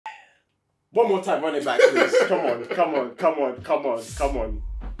One more time, run it back, please. Come on.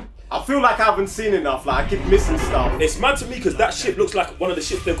 I feel like I haven't seen enough. Like I keep missing stuff. It's mad to me because that ship looks like one of the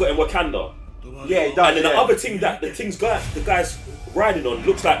ships they've got in Wakanda. Yeah, it does. And then the other thing that the guy's riding on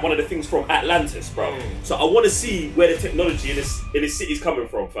looks like one of the things from Atlantis, bro. So I want to see where the technology in this city's coming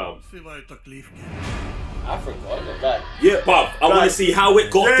from, fam. I forgot that. Yeah, bruv. I want to see how it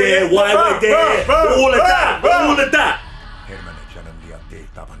got there, why we're there, all of that.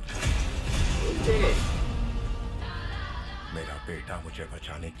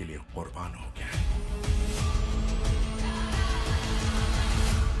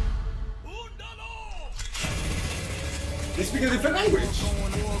 They speak a different language.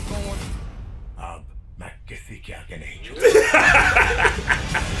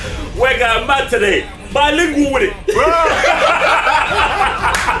 We're going mad today. Bilingual with it.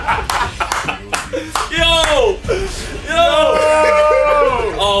 Yo!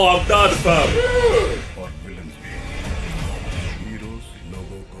 Oh, I'm done, fam.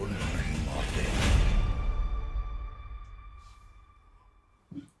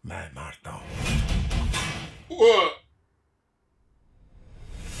 What?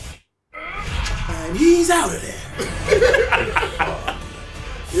 And he's out of there.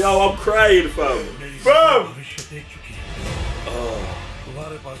 Yo, I'm crying, fam. Bro! No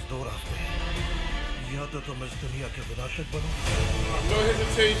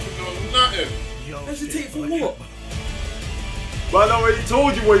hesitation, no nothing. Hesitate for what? But I already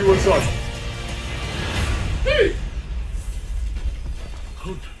told you what he was on. Hey!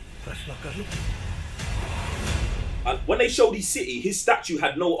 And when they showed his city, his statue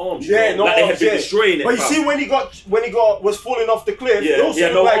had no arms. Yeah, no like arms. They had been destroying it. But you see, when he was falling off the cliff, he had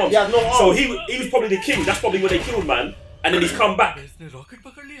no arms. He had no arms. So he was probably the king. That's probably when they killed man, and then he's come back. I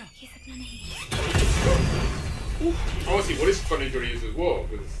want to see what his technology is as well.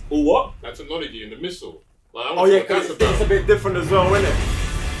 Or what? That technology in the missile. Like, I Oh want to see yeah, what that's because it's a bit different as well, isn't it?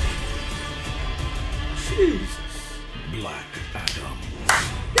 Jesus. Black Adam.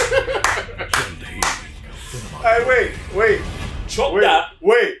 Hey, wait. Chop that.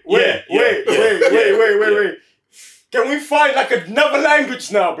 Wait. Can we find like another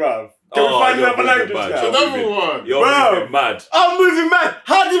language now, bro? Can we find another language now? Another one. You're moving mad. I'm moving mad.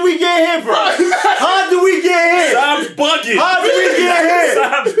 How did we get here, bro? How did we get here? Sam's bugging. How did we get here?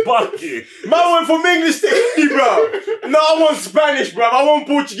 Sam's bugging. Man went from English to Hindi, bro. No, I want Spanish, bro. I want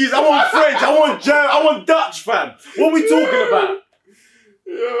Portuguese. I want French. I want German. I want Dutch, fam. What are we talking about?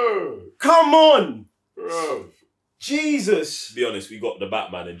 Yo. Come on. Bro. Jesus. To be honest, we got the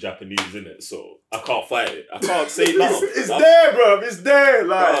Batman in Japanese, innit? So I can't fight it. I can't say nothing. It's there, bro. It's there.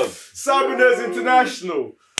 Like, Bruv. Cyberners International.